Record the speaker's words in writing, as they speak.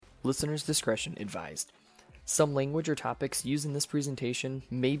Listener's discretion advised. Some language or topics used in this presentation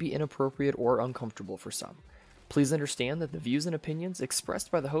may be inappropriate or uncomfortable for some. Please understand that the views and opinions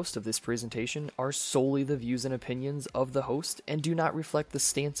expressed by the host of this presentation are solely the views and opinions of the host and do not reflect the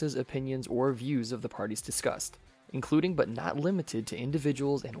stances, opinions, or views of the parties discussed, including but not limited to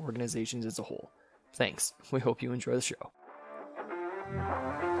individuals and organizations as a whole. Thanks. We hope you enjoy the show.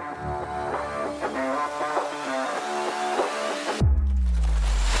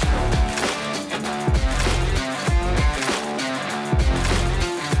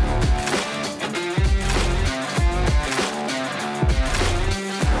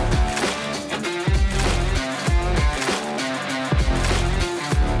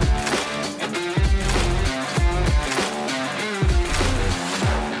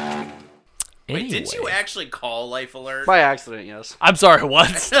 Wait, did you actually call Life Alert? By accident, yes. I'm sorry,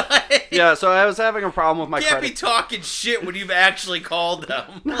 what? Yeah, so I was having a problem with my Can't credit. be talking shit when you've actually called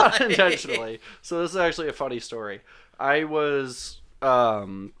them. Not intentionally. So this is actually a funny story. I was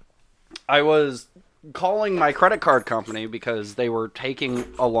calling my credit card company because they were taking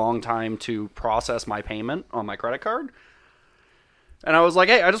a long time to process my payment on my credit card. And I was like,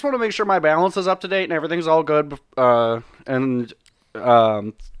 hey, I just want to make sure my balance is up to date and everything's all good.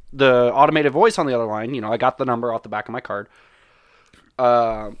 The automated voice on the other line, I got the number off the back of my card.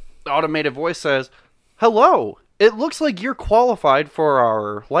 The automated voice says, hello, it looks like you're qualified for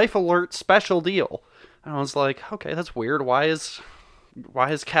our Life Alert special deal. And I was like, okay, that's weird. Why is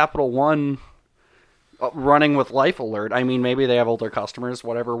Capital One running with Life Alert? I mean, maybe they have older customers,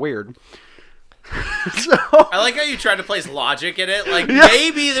 whatever, weird. So, I like how you tried to place logic in it. Like,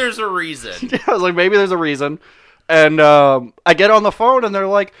 maybe there's a reason. Yeah, I was like, maybe there's a reason. And I get on the phone, and they're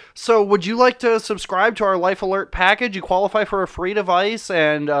like, so would you like to subscribe to our Life Alert package? You qualify for a free device,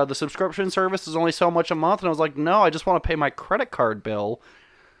 and the subscription service is only so much a month. And I was like, no, I just want to pay my credit card bill.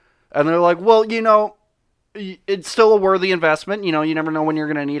 And they're like, well, it's still a worthy investment. You never know when you're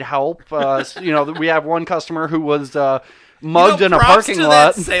going to need help. We have one customer who was mugged in a parking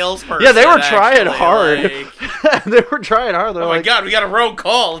lot. That salesperson, yeah, they were trying hard. Like... They were trying hard. They're oh my god, we got a road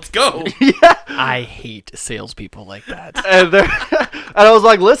call. Let's go. Yeah. I hate salespeople like that. And I was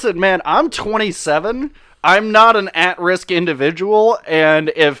like, listen, man, I'm 27. I'm not an at-risk individual.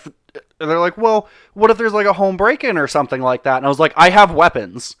 And they're like, well, what if there's like a home break-in or something like that? And I was like, I have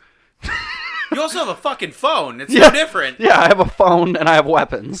weapons. You also have a fucking phone. It's no different. Yeah, I have a phone and I have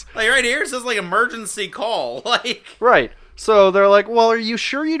weapons. Like right here, it says like emergency call. Like right. So they're like, well, are you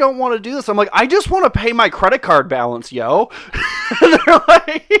sure you don't want to do this? I'm like, I just want to pay my credit card balance, yo. And they're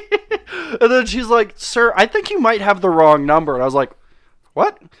like, and then she's like, sir, I think you might have the wrong number. And I was like,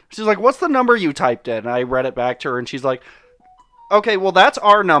 what? She's like, what's the number you typed in? And I read it back to her, and she's like, okay, well, that's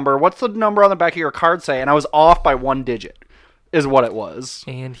our number. What's the number on the back of your card say? And I was off by 1 digit. Is what it was.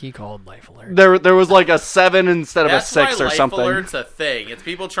 And he called Life Alert. There was like a 7 instead of a 6 or something. Life Alert's a thing. It's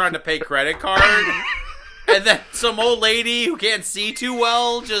people trying to pay credit card. And then some old lady who can't see too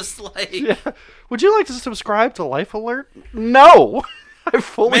well just like... Yeah. Would you like to subscribe to Life Alert? No! I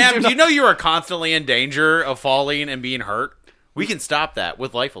fully Ma'am, do you know you are constantly in danger of falling and being hurt? We can stop that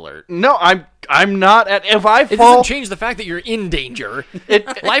with Life Alert. No, I'm not at... If I fall... It doesn't change the fact that you're in danger.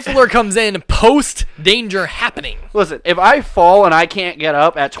 Life Alert comes in post-danger happening. Listen, if I fall and I can't get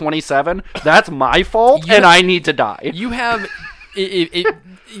up at 27, that's my fault, and I need to die. You have...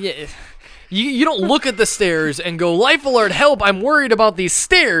 Yeah. You don't look at the stairs and go, Life Alert, help, I'm worried about these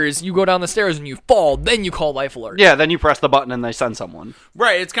stairs. You go down the stairs and you fall, then you call Life Alert. Yeah, then you press the button and they send someone.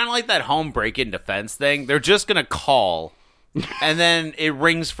 Right, it's kind of like that home break-in defense thing. They're just going to call, and then it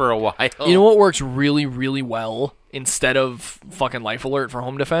rings for a while. You know what works really, really well instead of fucking Life Alert for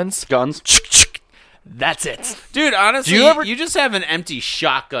home defense? Guns. That's it. Dude, honestly, you just have an empty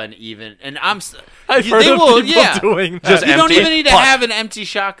shotgun even, and I've heard of people doing that. Just you don't empty? even need to have an empty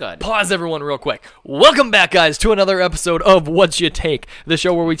shotgun. Pause, everyone, real quick. Welcome back, guys, to another episode of What's You Take, the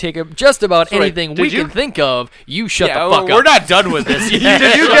show where we take just about anything we can think of. You shut the fuck up. We're not done with this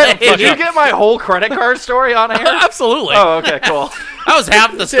yet. Did you get my whole credit card story on air? Absolutely. Oh, okay, cool. That was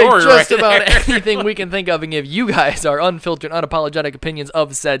half the Take story right just about there. anything we can think of and give you guys our unfiltered, unapologetic opinions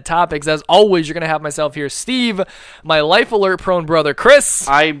of said topics. As always, you're going to have myself here, Steve, my Life Alert-prone brother, Chris.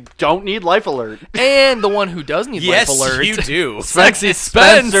 I don't need Life Alert. And the one who does need Life Alert. Yes, you do. Sexy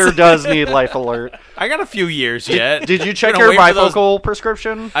Spence. Spencer does need Life Alert. I got a few years yet. Did you check Gonna your wait for those- bifocal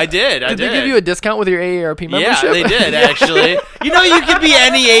prescription? I did. Did they give you a discount with your AARP membership? Yeah, they did, actually. You know you can be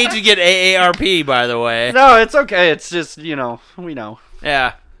any age and get AARP, by the way. No, it's okay. It's just, we know.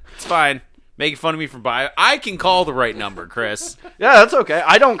 Yeah, it's fine. Making fun of me for bio. I can call the right number, Chris. Yeah, that's okay.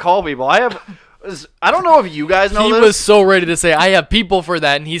 I don't call people. I have I don't know if you guys know He this. was so ready to say, I have people for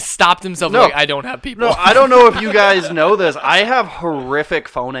that, and he stopped himself No. like, I don't have people. No, I don't know if you guys know this. I have horrific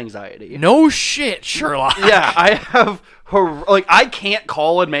phone anxiety. No shit, Sherlock. Yeah, I have like I can't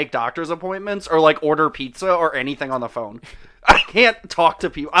call and make doctor's appointments or like order pizza or anything on the phone. I can't talk to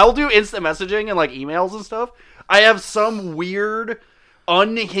people. I'll do instant messaging and like emails and stuff. I have some weird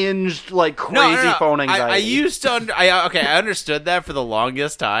unhinged like crazy phone anxiety. I used to I understood that for the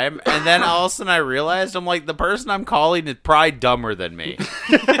longest time, and then all of a sudden I realized I'm like, the person I'm calling is probably dumber than me.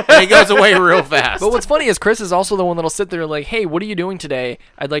 And it goes away real fast. But what's funny is Chris is also the one that'll sit there like, hey, what are you doing today?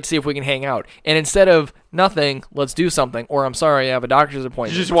 I'd like to see if we can hang out. And instead of nothing, let's do something. Or I'm sorry, I have a doctor's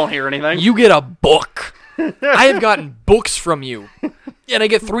appointment. You just won't hear anything. You get a book. I have gotten books from you. And I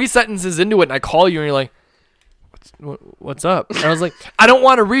get 3 sentences into it and I call you and you're like, what's up? And I was like, I don't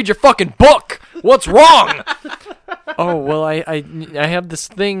want to read your fucking book. What's wrong? Oh, well, I have this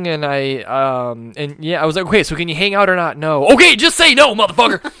thing and I was like, okay, so can you hang out or not? No. Okay, just say no,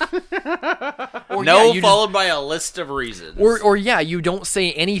 motherfucker. Or, no, you followed by a list of reasons. Or you don't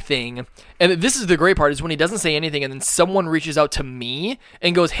say anything. And this is the great part, is when he doesn't say anything and then someone reaches out to me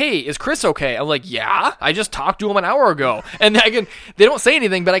and goes, hey, is Chris okay? I'm like, yeah, I just talked to him an hour ago. And they don't say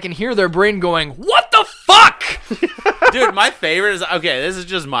anything, but I can hear their brain going, what the fuck? Dude, my favorite is, okay, this is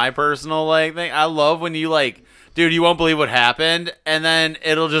just my personal like thing. I love when you like, dude, you won't believe what happened, and then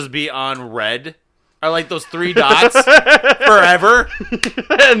it'll just be on red. Or like those 3 dots forever.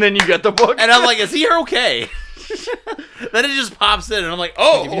 And then you get the book. And I'm like, is he okay? Then it just pops in, and I'm like,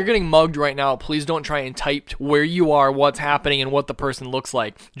 oh. If you're getting mugged right now, please don't try and type where you are, what's happening, and what the person looks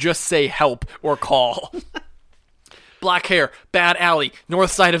like. Just say help or call. Black hair, bad alley,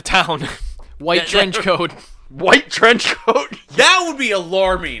 north side of town, white trench coat. White trench coat. That would be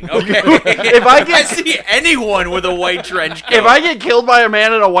alarming, okay? If I see anyone with a white trench coat. If I get killed by a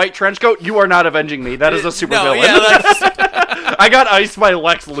man in a white trench coat, you are not avenging me. That is a super villain. Yeah, I got iced by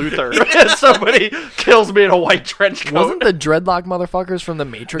Lex Luthor. And somebody kills me in a white trench coat. Wasn't the dreadlock motherfuckers from the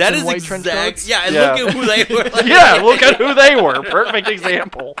Matrix that in is white trench exact. coats? Yeah, and Yeah. look at who they were. Like, Yeah, look at who they were. Perfect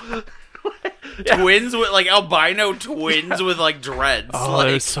example. twins with like albino twins with like dreads. Oh, like,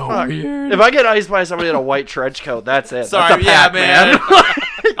 that is so weird. If I get iced by somebody in a white trench coat, that's it. sorry, that's a pack, man.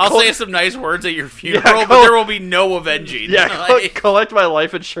 I'll say some nice words at your funeral, Yeah, but there will be no avenging. Yeah, Like, collect my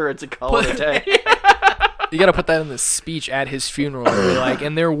life insurance and call it a day. You gotta put that in the speech at his funeral. And be like,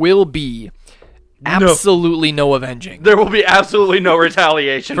 and there will be absolutely no avenging. There will be absolutely no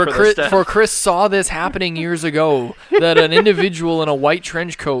retaliation for this death. For Chris saw this happening years ago, that an individual in a white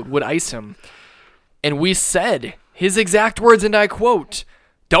trench coat would ice him. And we said his exact words, and I quote,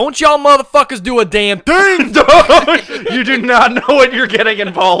 "Don't y'all motherfuckers do a damn thing." You do not know what you're getting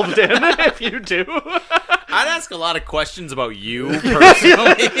involved in if you do. I'd ask a lot of questions about you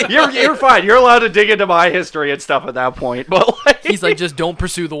personally. You're fine. You're allowed to dig into my history and stuff at that point. But like, He's like, just don't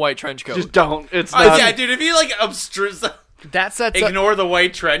pursue the white trench coat. just don't. It's Oh, not. yeah, dude, if you like That sets up, ignore the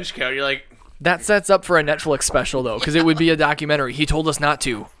white trench coat, you're like, that sets up for a Netflix special, though, because it would be a documentary. He told us not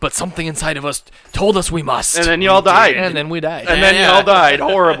to, but something inside of us told us we must. And then y'all died. And then we died. And then Yeah. y'all died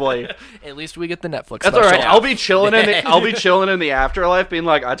horribly. At least we get the Netflix That's special. all right. I'll be chilling in the afterlife, being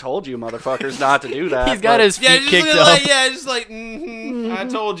like, "I told you, motherfuckers, not to do that." He's got But his feet kicked up. I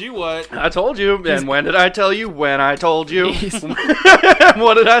told you what. I told you. And when did I tell you? When I told you. He's,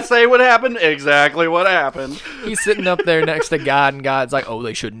 What did I say would happen? Exactly what happened. he's sitting up there next to God, and God's like, "Oh,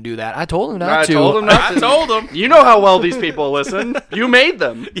 they shouldn't do that. I told him not I to." told him not I told him. You know how well these people listen. You made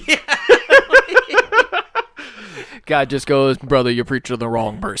them. God just goes, "Brother, you're preaching to the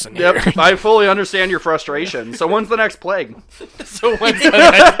wrong person here." Yep. I fully understand your frustration. So when's the next plague? So when's the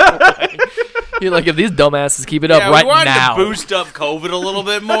next play? You're like, if these dumbasses keep it up Yeah, right we wanted now, to boost up COVID a little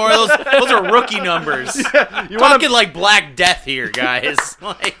bit more. Those are rookie numbers. You Talking want to? like Black Death here, guys.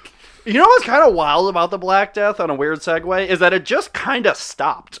 Like, You know what's kind of wild about the Black Death on a weird segue is that it just kind of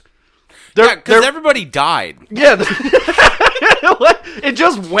stopped. yeah, because everybody died. Yeah, it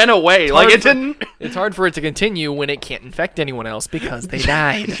just went away. Like it didn't. it's hard for it to continue when it can't infect anyone else because they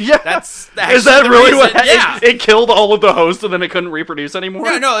died. Yeah, That's is that the really reason. what? Yeah. It killed all of the hosts and then it couldn't reproduce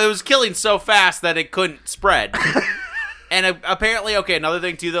anymore. No, it was killing so fast that it couldn't spread. And apparently, okay, another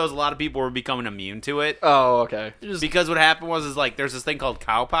thing too, though, is a lot of people were becoming immune to it. Oh, okay. Because what happened was like, there's this thing called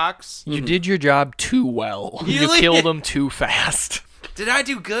cowpox. You did your job too well. You Really? killed them too fast. Did I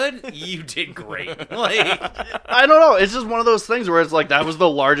do good? You did great. Like, I don't know. It's just one of those things where it's like that was the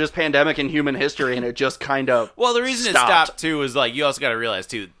largest pandemic in human history, and it just kind of. well, the reason Stopped. it stopped too is like, you also got to realize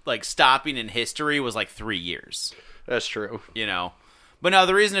too, like stopping in history was like 3 years. That's true. You know, But no,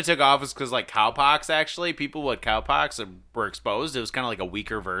 the reason it took off was because, like, cowpox, actually, people with cowpox were exposed. It was kind of like a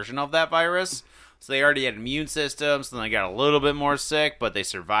weaker version of that virus. So they already had immune systems, and they got a little bit more sick, but they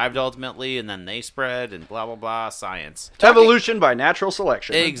survived ultimately, and then they spread, and blah, blah, blah, science. Evolution by natural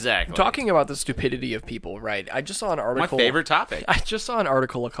selection. Exactly. Talking about the stupidity of people, right? I just saw an My article. favorite topic. I just saw an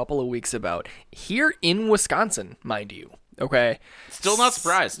article a couple of weeks about here in Wisconsin, mind you. Okay. Still not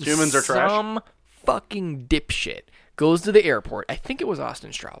surprised. Humans are trash. Some fucking dipshit goes to the airport. I think it was Austin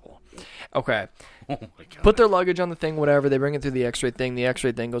Straubel. Okay. Oh my God. Put their luggage on the thing, whatever. They bring it through the x-ray thing. The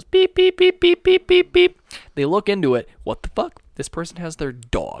x-ray thing goes beep, beep, beep, beep, beep, beep, beep. They look into it. What the fuck? This person has their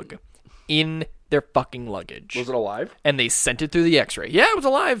dog in their fucking luggage. Was it alive? And they sent it through the x-ray. Yeah, it was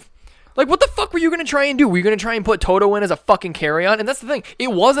alive. Like, what the fuck were you going to try and do? Were you going to try and put Toto in as a fucking carry-on? And that's the thing.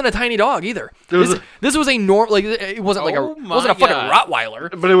 It wasn't a tiny dog either. This was a normal, like, it wasn't like Oh it wasn't a fucking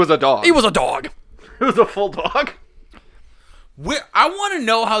Rottweiler. But it was a dog. It was a dog. It was a full dog. I want to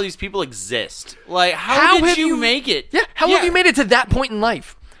know how these people exist. Like, how did have you make it? Yeah, how have you made it to that point in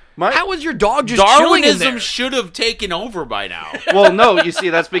life? How was your dog just chilling in there? Darwinism should have taken over by now. Well, no, you see,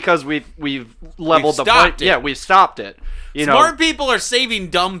 that's because we've leveled the stopped point. it. Yeah, we've stopped it. You know. Smart people are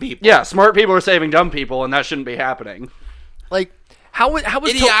saving dumb people. Yeah, smart people are saving dumb people, and that shouldn't be happening. Like, how was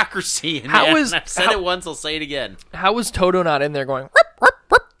Idiocracy. How man. is- I've said how- it once, I'll say it again. how was Toto not in there going? Rip, rip,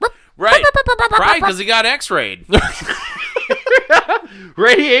 rip, rip? Right. Right, because he got x-rayed.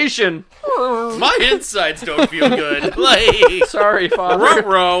 Radiation. My insides don't feel good. Like, Sorry, father.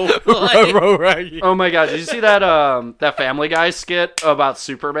 ruh-roh. Like, Oh my god, did you see that that Family Guy skit about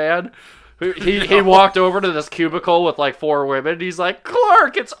Superman? He walked over to this cubicle with like 4 women. And he's like,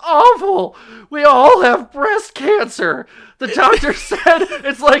 Clark, it's awful. We all have breast cancer. The doctor said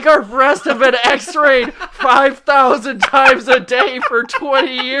it's like our breasts have been x-rayed 5,000 times a day for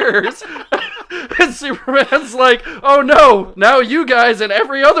 20 years. And Superman's like, oh no, now you guys and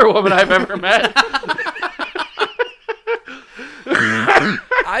every other woman I've ever met.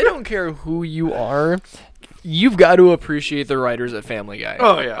 I don't care who you are. You've got to appreciate the writers at Family Guy.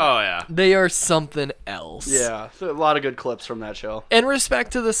 Oh yeah. oh, yeah. They are something else. Yeah, so a lot of good clips from that show. In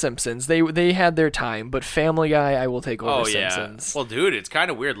respect to The Simpsons, they had their time, but Family Guy, I will take over Oh, yeah. Simpsons. Well, dude, it's kind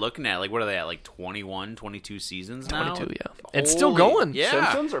of weird looking at, like, what are they at, like 21, 22 seasons now? 22, yeah. And still going. Yeah.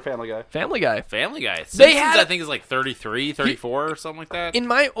 Simpsons or Family Guy? Family Guy. Family Guy. Simpsons, They had- I think, is like 33, 34 or something like that. In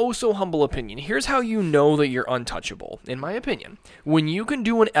my oh-so-humble opinion, here's how you know that you're untouchable, in my opinion. When you can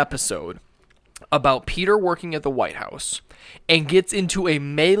do an episode about Peter working at the White House and gets into a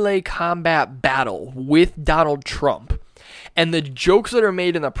melee combat battle with Donald Trump, and the jokes that are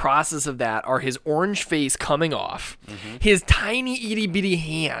made in the process of that are his orange face coming off, his tiny itty-bitty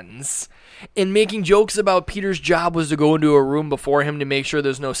hands, and making jokes about Peter's job was to go into a room before him to make sure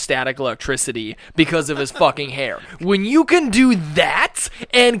there's no static electricity because of his fucking hair. When you can do that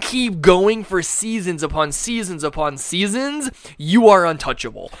and keep going for seasons upon seasons upon seasons, you are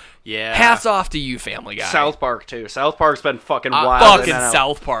untouchable. Yeah. Hats off to you, Family Guy. South Park too. South Park's been fucking wild. Fucking in and out.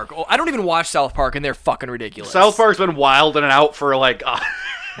 South Park. Oh, I don't even watch South Park, and they're fucking ridiculous. South Park's been wild in and out for like Okay,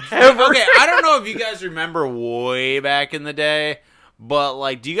 I don't know if you guys remember way back in the day, but,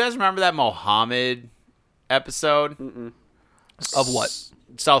 like, do you guys remember that Mohammed episode? Of what?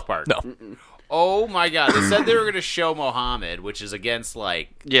 South Park. No. Oh my god, they said they were going to show Mohammed, which is against, like,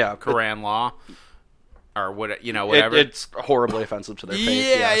 yeah, Quran law. Or what, you know, whatever. It's horribly offensive to their faith.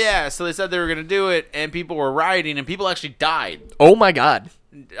 yeah, yes. yeah. So they said they were going to do it, and people were rioting, and people actually died Oh my god.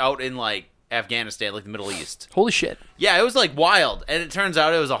 out in, like, Afghanistan, like the Middle East. Holy shit. Yeah, it was, like, wild. And it turns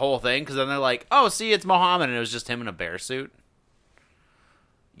out it was a whole thing, because then they're like, oh, see, it's Mohammed, and it was just him in a bear suit.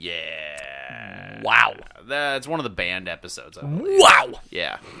 Yeah. Wow. That's one of the banned episodes, I believe. Wow.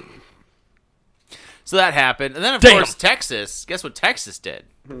 Yeah. So that happened. And then, of Damn. course, Texas. Guess what Texas did?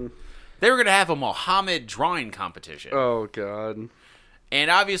 They were going to have a Mohammed drawing competition. Oh god. And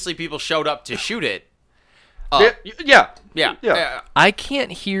obviously people showed up to shoot it. Yeah. Yeah. I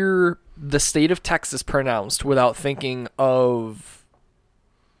can't hear the state of Texas pronounced without thinking of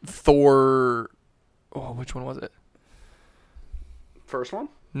Thor. Oh, which one was it? First one.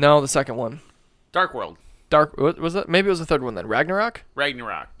 No, the second one. Dark World. Dark. What was it? Maybe it was the third one then. Ragnarok?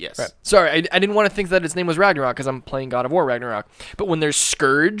 Ragnarok. Yes. Right. Sorry, I didn't want to think that its name was Ragnarok because I'm playing God of War Ragnarok. But when there's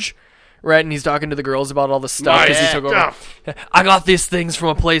Scourge, right, and he's talking to the girls about all the stuff because he took over. I got these things from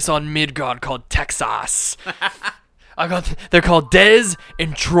a place on Midgard called Texas. They're called Dez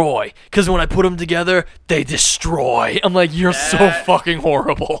and Troy because when I put them together, they destroy. I'm like, you're so fucking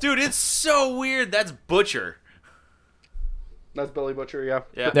horrible. Dude, it's so weird. That's Butcher. That's Billy Butcher. Yeah.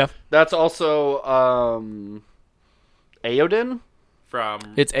 Yeah. Yeah. That's also Aodin. from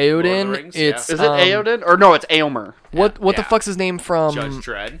It's Lord of the Éoden. Rings, It's Is it Éoden? Or no, it's Éomer. what the yeah. fuck's his name from Judge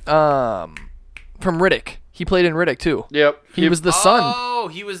Dredd. from Riddick? He played in Riddick too. Yep. He was the son. Oh,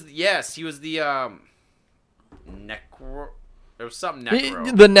 he was the Necro. There was something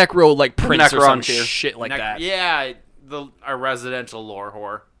Necro. The Necro like prince or Necron some tier. shit like that. Yeah, our residential lore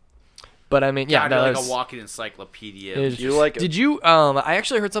whore. But I mean, yeah, God, you're like that's- a walking encyclopedia. You like it? Did you? I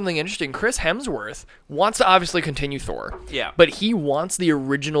actually heard something interesting. Chris Hemsworth wants to obviously continue Thor. Yeah. But he wants the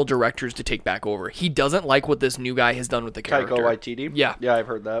original directors to take back over. He doesn't like what this new guy has done with the character. Taika Waititi? Yeah. Yeah, I've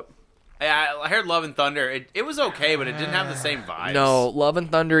heard that. Yeah, I heard Love and Thunder. It was okay, but it didn't have the same vibes. No, Love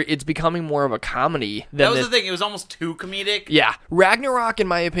and Thunder. It's becoming more of a comedy than that was this- the thing. It was almost too comedic. Yeah, Ragnarok, in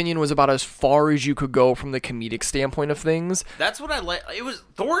my opinion, was about as far as you could go from the comedic standpoint of things. That's what I like. It was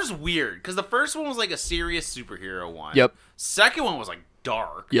Thor's weird because the first one was like a serious superhero one. Yep. Second one was like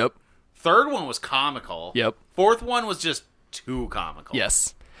dark. Yep. Third one was comical. Yep. Fourth one was just too comical.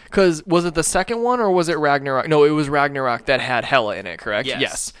 Yes. Because was it the second one or was it Ragnarok? No, it was Ragnarok that had Hela in it, correct?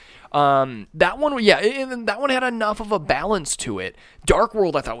 Yes. That one, yeah, and that one had enough of a balance to it. Dark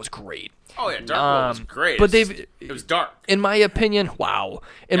World, I thought was great. Oh yeah, Dark World was great. but It's just- it was dark. In my opinion, wow.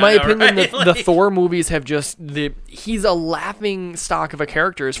 In Yeah, my I know, opinion, right? the Like- Thor movies have just he's a laughing stock of a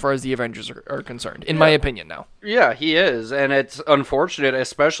character as far as the Avengers are concerned. In my opinion, now. Yeah, he is, and it's unfortunate,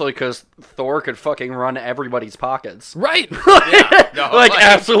 especially because Thor could fucking run everybody's pockets. Right. Yeah, no, Like,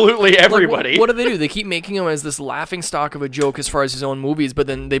 absolutely everybody. What do they do? They keep making him as this laughing stock of a joke as far as his own movies, but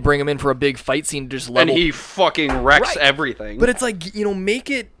then they bring him in for a big fight scene to just and level. he fucking wrecks Right. everything. But it's like, make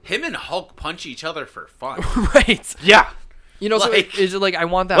it Him and Hulk punch each other for fun. right. yeah, So Like- it's just like I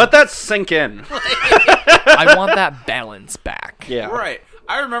want that. let that sink in. I want that balance back. Yeah. Right.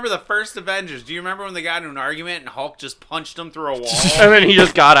 I remember the first Avengers. Do you remember when they got into an argument and Hulk just punched him through a wall? And then he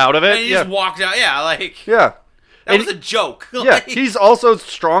just got out of it. and he yeah. just walked out. Yeah, like yeah. that And was a joke. Yeah, Like, he's also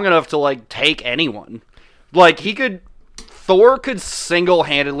strong enough to like take anyone. Like Thor could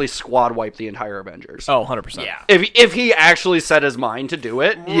single-handedly squad wipe the entire Avengers. Oh, 100%. yeah. If he actually set his mind to do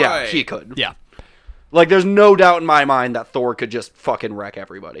it, yeah, Right. he could. Yeah. Like there's no doubt in my mind that Thor could just fucking wreck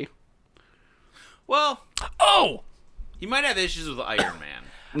everybody. Well, Oh, he might have issues with Iron Man.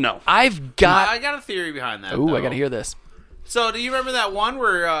 No. I've got. I got a theory behind that. Ooh, though. I gotta hear this. So, do you remember that one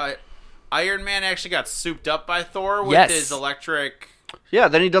where Iron Man actually got souped up by Thor with Yes. his electric? Yeah,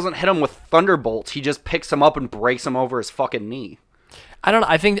 then he doesn't hit him with thunderbolts. He just picks him up and breaks him over his fucking knee. I don't know.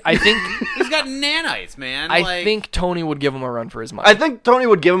 I think. He's got nanites, man. I think Tony would give him a run for his money. I think Tony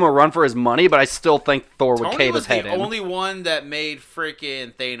would give him a run for his money, but I still think Thor would Tony cave was his head the in. only one that made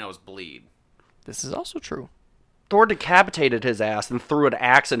freaking Thanos bleed. This is also true. Thor decapitated his ass and threw an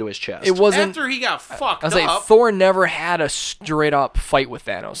axe into his chest. It wasn't. After he got fucked I was like, up. Thor never had a straight up fight with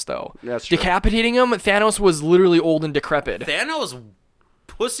Thanos, though. That's true. Decapitating him, Thanos was literally old and decrepit. Thanos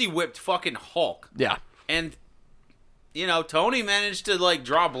pussy whipped fucking Hulk. Yeah. And, Tony managed to,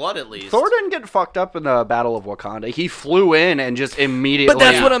 draw blood at least. Thor didn't get fucked up in the Battle of Wakanda. He flew in and just immediately... But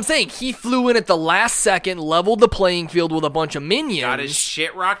that's Yeah. what I'm saying. He flew in at the last second, leveled the playing field with a bunch of minions. Got his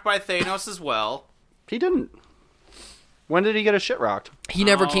shit rocked by Thanos as well. He didn't. When did he get his shit rocked? He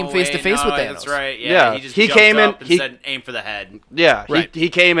never came face to face with Thanos. That's right. Yeah, Yeah, he just he jumped came in- up and he- said, aim for the head. Yeah, Right. he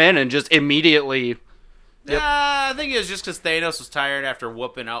came in and just immediately... I think it was just because Thanos was tired after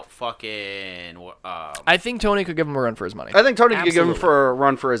whooping out fucking... I think Tony could give him a run for his money. I think Tony could give him Absolutely. for a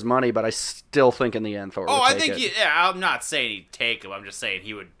run for his money, but I still think in the end Thor would I take think... it. I'm not saying he'd take him. I'm just saying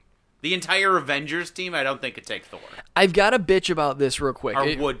he would... The entire Avengers team, I don't think could take Thor. I've got a bitch about this real quick. Or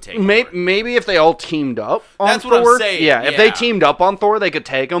It- would take Maybe, Thor. maybe if they all teamed up on That's Thor. what I'm saying, Yeah, if they yeah. teamed up on Thor, they could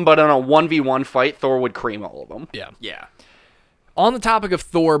take him, but in a 1v1 fight, Thor would cream all of them. Yeah. Yeah. On the topic of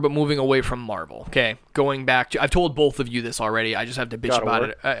Thor, but moving away from Marvel, okay? Going back to... I've told both of you this already. I just have to bitch God of about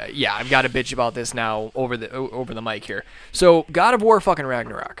War. it. Yeah, I've got to bitch about this now over the mic here. So, God of War fucking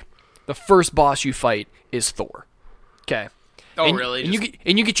Ragnarok. The first boss you fight is Thor. Okay? Oh, and, really? And Just-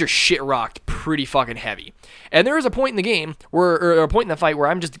 you get your shit rocked pretty fucking heavy. And there is a point in the game or a point in the fight where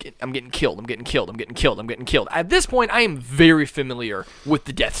I'm getting killed. I'm getting killed. At this point, I am very familiar with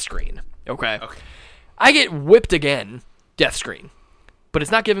the death screen. Okay. I get whipped again, death screen, but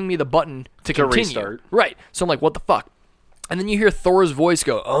it's not giving me the button to continue. restart. Right. So I'm like, what the fuck? And then you hear Thor's voice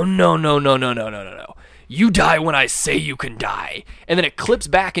go, "Oh no. You die when I say you can die." And then it clips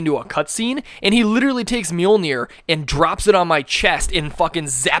back into a cutscene, and he literally takes Mjolnir and drops it on my chest and fucking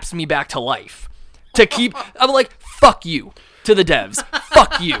zaps me back to life. To keep... I'm like, fuck you. to the devs.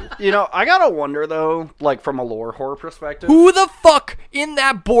 Fuck you. You know, I gotta wonder though, like from a lore horror perspective. Who the fuck in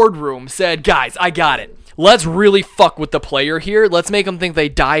that boardroom said, guys, I got it. Let's really fuck with the player here. Let's make them think they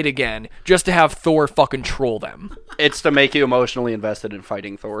died again just to have Thor fucking troll them. It's to make you emotionally invested in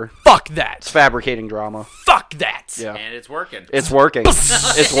fighting Thor. Fuck that. It's fabricating drama. Fuck that. Yeah. And it's working. It's working.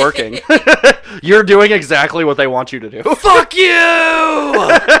 It's working. You're doing exactly what they want you to do. Fuck you!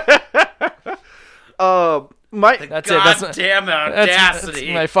 That's goddamn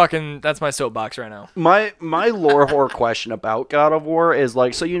audacity. That's my soapbox right now. My lore horror question about God of War is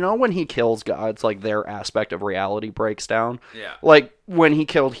like, so you know when he kills gods, like their aspect of reality breaks down? Yeah. Like when he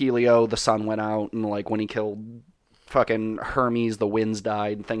killed Helio, the sun went out, and like when he killed fucking Hermes, the winds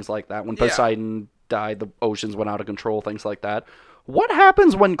died, and things like that. When Poseidon died, the oceans went out of control, things like that. What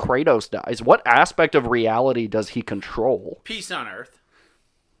happens when Kratos dies? What aspect of reality does he control? Peace on Earth.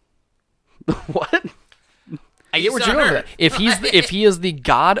 What? I get what you're going with. If he is the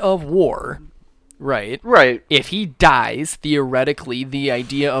god of war, right? Right. If he dies, theoretically, the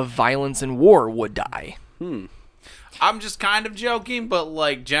idea of violence and war would die. I'm just kind of joking, but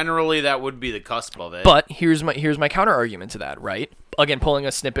like generally that would be the cusp of it. But here's my counter argument to that, right? Again, pulling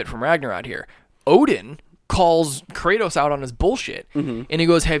a snippet from Ragnarok here. Odin calls Kratos out on his bullshit, and he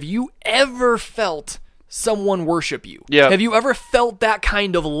goes, "Have you ever felt someone worship you? Yeah. Have you ever felt that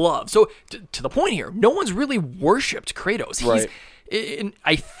kind of love?" So to the point here, no one's really worshipped Kratos. Right.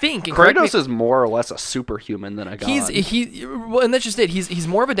 I think Kratos is more or less a superhuman than a god. And that's just it. He's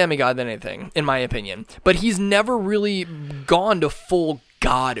more of a demigod than anything, in my opinion. But he's never really gone to full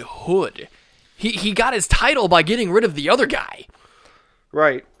godhood. He got his title by getting rid of the other guy.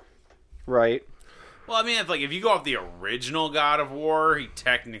 Right. Well, I mean, if you go off the original God of War, he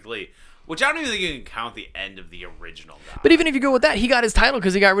technically, which I don't even think you can count the end of the original God. But even if you go with that, he got his title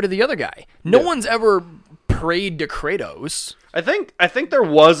because he got rid of the other guy. No one's ever prayed to Kratos. I think there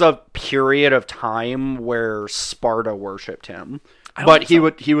was a period of time where Sparta worshipped him, but he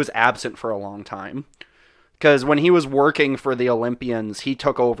was absent for a long time. Because when he was working for the Olympians, he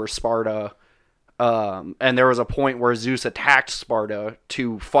took over Sparta, and there was a point where Zeus attacked Sparta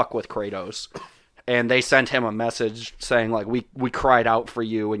to fuck with Kratos. And they sent him a message saying, like, we cried out for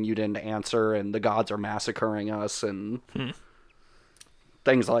you and you didn't answer, and the gods are massacring us, and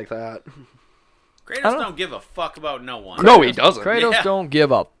things like that. Kratos don't give a fuck about no one. No, he doesn't. Kratos don't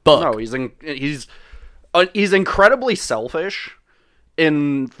give a fuck. No, he's incredibly selfish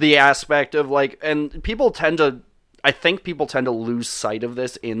in the aspect of, like, and I think people tend to lose sight of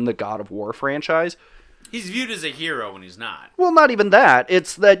this in the God of War franchise. He's viewed as a hero when he's not. Well, not even that.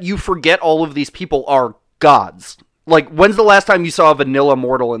 It's that you forget all of these people are gods. Like, when's the last time you saw a vanilla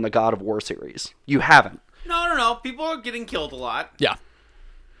mortal in the God of War series? You haven't. No. People are getting killed a lot. Yeah.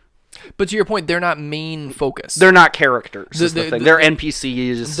 But to your point, they're not main focus. They're not characters, is the thing. They're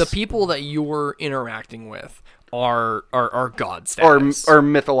NPCs. The people that you're interacting with are god status. Or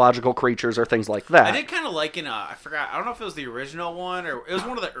mythological creatures or things like that. I did kind of like I don't know if it was the original one or it was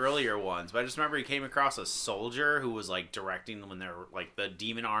one of the earlier ones, but I just remember he came across a soldier who was like directing when they're like the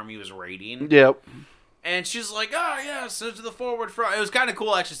demon army was raiding. Yep. And she's like, "Oh yeah, so to the forward front." It was kind of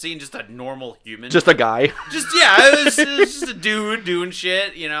cool actually seeing just a normal human, just a guy. It was just a dude doing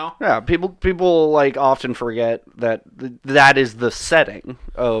shit, you know. Yeah, people like often forget that is the setting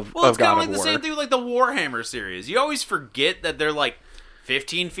of Well, it's God kind of of like War. the same thing with like the Warhammer series. You always forget that they're like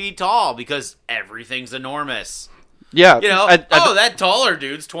 15 feet tall because everything's enormous. Yeah, You know, that taller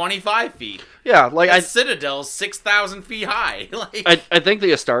dude's 25 feet. Yeah, like That Citadel's 6,000 feet high. I think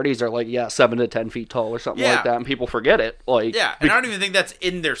the Astartes are like 7 to 10 feet tall or something like that, and people forget it. Like and I don't even think that's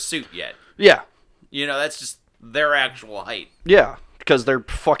in their suit yet. Yeah, You know, that's just their actual height. yeah, because they're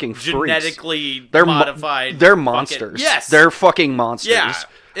fucking freaks. Genetically They're modified. They're monsters. Yes, they're fucking monsters. Yeah,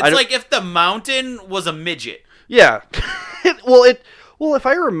 it's like if the mountain was a midget. Yeah. Well, if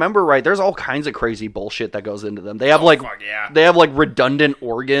I remember right, there's all kinds of crazy bullshit that goes into them. They have they have like redundant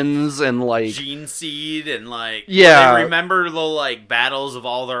organs and like gene seed and like they remember the like battles of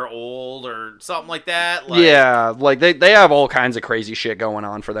all their old or something like that. Like they have all kinds of crazy shit going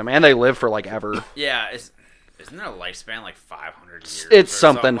on for them, and they live for like ever. Yeah, isn't their lifespan like 500 years? It's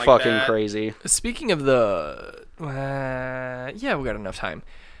something like fucking that? crazy. Speaking of the, we got enough time.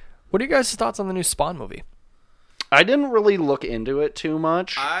 What are you guys' thoughts on the new Spawn movie? I didn't really look into it too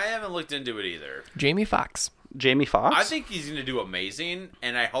much. I haven't looked into it either. Jamie Foxx. Jamie Foxx? I think he's going to do amazing,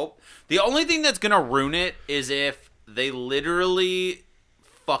 and I hope... The only thing that's going to ruin it is if they literally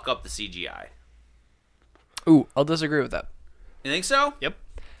fuck up the CGI. Ooh, I'll disagree with that. You think so? Yep.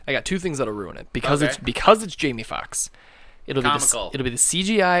 I got two things that'll ruin it. Because it's Jamie Foxx. It'll comical. be the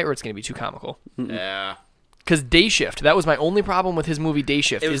CGI or it's going to be too comical. Yeah. Because Day Shift, that was my only problem with his movie Day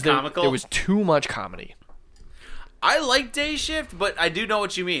Shift. It was comical? There was too much comedy. I like Day Shift, but I do know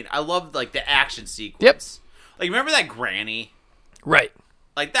what you mean. I love like the action sequence. Yep. Like remember that granny? Right.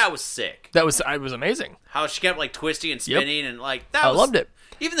 Like that was sick. It was amazing. How she kept like twisting and spinning and like that. I loved it.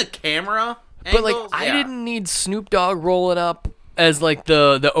 Even the camera. But like, angles, I yeah. didn't need Snoop Dogg rolling up as like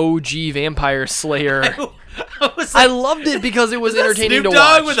the OG vampire slayer. I was I like, loved it because it was is that entertaining Snoop to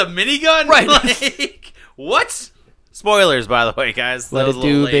Dogg watch. with a minigun. Right. Like, what? Spoilers, by the way, guys. Let That was it a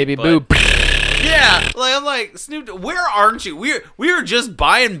little do, late, baby, but- boo. Yeah, like I'm like Snoop. Where aren't you? We were just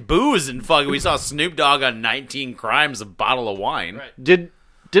buying booze and fucking. We saw Snoop Dogg on 19 Crimes, a bottle of wine. Right.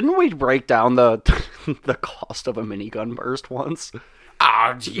 Didn't we break down the the cost of a minigun burst once?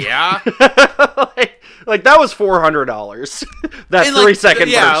 Oh yeah. like that was $400. That And, 3-second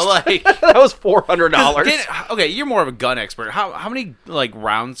yeah, burst. like That was $400. okay, you're more of a gun expert. How many like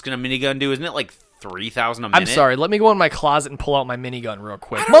rounds can a minigun do? Isn't it like 3,000 a minute? I'm sorry. Let me go in my closet and pull out my minigun real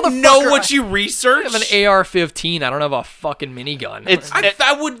quick. I don't know what Motherfucker, you I researched. have an AR-15. I don't have a fucking minigun.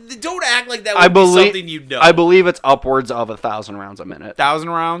 I would don't act like that would I be believe something you know. I believe it's upwards of 1,000 rounds a minute, 1,000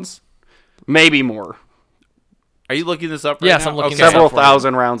 rounds. maybe more. Are you looking this up right Yes, now? I'm looking Okay. this Several up for you.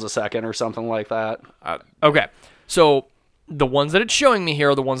 thousand rounds a second or something like that. Okay, so the ones that it's showing me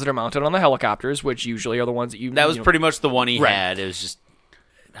here are the ones that are mounted on the helicopters, which usually are the ones that you. That was you know- pretty much the one he Right. had. It was just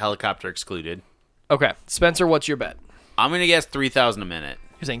helicopter excluded. Okay, Spencer, what's your bet? I'm gonna guess 3,000 a minute.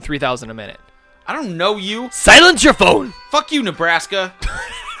 You're saying 3,000 a minute. I don't know you. Silence your phone. Fuck you, Nebraska.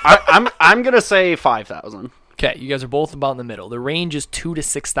 I'm gonna say 5,000. Okay, you guys are both about in the middle. The range is 2,000 to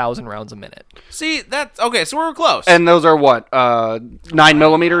 6,000 rounds a minute. See, that's okay. So we're close. And those are what? 9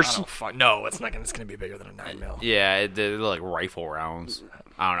 millimeters. No, it's not. It's gonna be bigger than a 9 mil. yeah, they're like rifle rounds.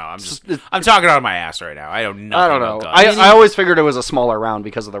 I don't know. I'm talking out of my ass right now. I don't know. I don't know. I always figured it was a smaller round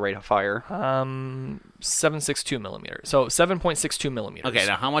because of the rate of fire. 7.62 millimeters. So 7.62 millimeters. Okay,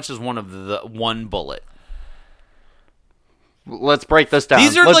 now how much is one bullet? Let's break this down.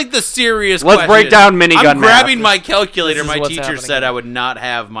 These are Let's- like the serious. let's break questions. down minigun I'm grabbing math. my calculator. This is My what's teacher happening said here. I would not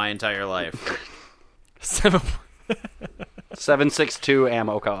have my entire life. 7. 7.62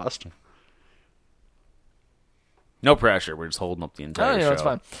 ammo cost. No pressure. We're just holding up the entire Oh, yeah, show. that's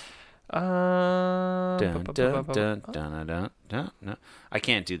fine. Dun, dun, dun, dun, dun, dun, dun. I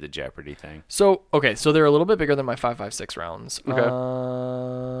can't do the Jeopardy thing. So okay, so they're a little bit bigger than my 5.56 rounds.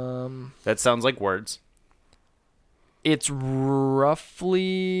 Okay. That sounds like words. It's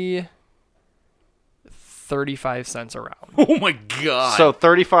roughly 35 cents a round. Oh my god. So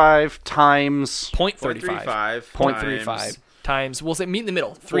 35 times 0.35. 0.35 times. We'll say meet in the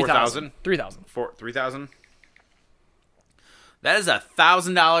middle. 3,000. 3,000. 3,000. That is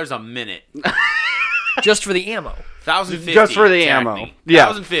 $1,000 a minute. Just for the ammo. 1,050. just for the ammo. Cagney. Yeah,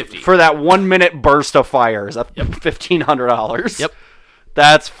 1,050. for that 1 minute burst of fire is $1,500. Yep.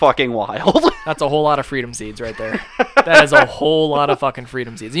 That's fucking wild. That's a whole lot of freedom seeds right there. That is a whole lot of fucking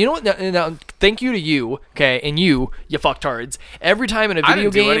freedom seeds. You know what? Now, thank you to you, okay, and you fucktards. Every time in a I video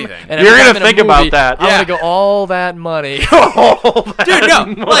didn't do game, anything. and You're every gonna time in a think about movie, that. I'm Yeah. gonna go all that money. Dude, no.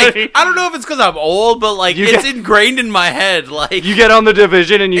 Like, I don't know if it's because I'm old, but like, You it's get- ingrained in my head. Like, You get on the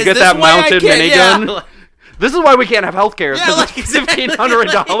Division and you is get this that why I mounted can't- minigun. Yeah, like- This is why we can't have healthcare. Yeah, Because like, it's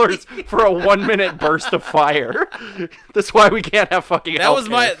 $1,500 for a 1 minute burst of fire. That's why we can't have fucking that was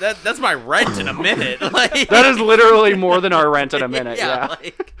healthcare. my that's my rent in a minute. Like, That is literally more than our rent in a minute. Yeah,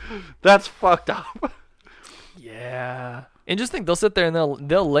 Like, that's fucked up. Yeah. And just think, they'll sit there and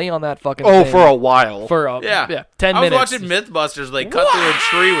they'll lay on that fucking Oh, thing for a while. for 10 I was minutes. watching MythBusters. They cut through a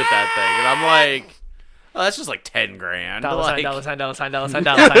tree with that thing, and I'm like, oh, that's just like $10,000. Like, $, $, $, $, $, $, $, $, $, $, $,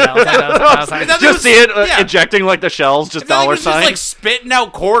 $, $, $, Is that- Just see it yeah. ejecting like the shells, just I feel like dollar it's just signs. like spitting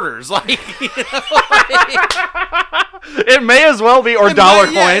out quarters. Like, you know, It may as well be, or like, dollar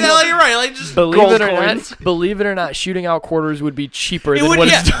yeah, coins. no, you're right. Like, just Believe it or coins. not, believe it or not, shooting out quarters would be cheaper it than would, what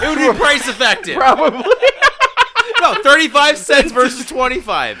yeah, it's it would be price effective. Probably. No, 35 cents versus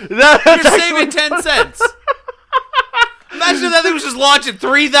 25. That's You're actually- saving 10 cents. Imagine if that thing was just launching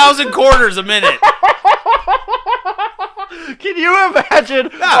 3,000 quarters a minute. Can you imagine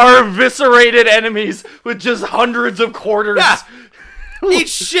our eviscerated enemies with just hundreds of quarters? Yeah. Eat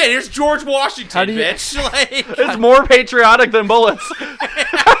shit. Here's George Washington, How do you- bitch. Like, It's more patriotic than bullets.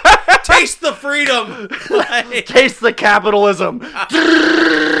 taste the freedom. Like, Taste the capitalism.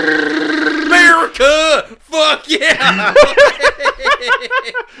 America. Fuck yeah.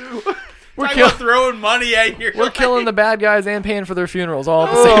 We're, Talk kill- about throwing money at your. we're killing the bad guys and paying for their funerals all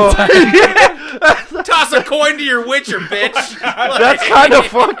at the same time. Toss a coin to your witcher, bitch. That's kind of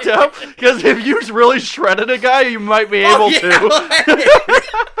fucked up, because if you really shredded a guy, you might be able to.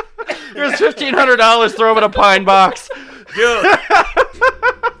 Here's $1,500. Throw him in a pine box. Dude.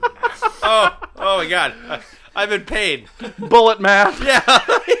 Oh my God. I've been paid. Bullet math. Yeah.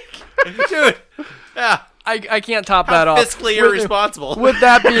 Dude. Yeah. I can't top that off. Fiscally irresponsible. With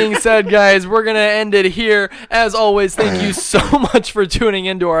that being said, guys, we're going to end it here. As always, thank you so much for tuning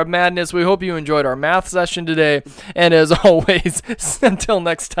into our madness. We hope you enjoyed our math session today. And as always, until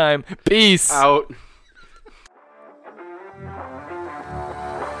next time, peace. Out.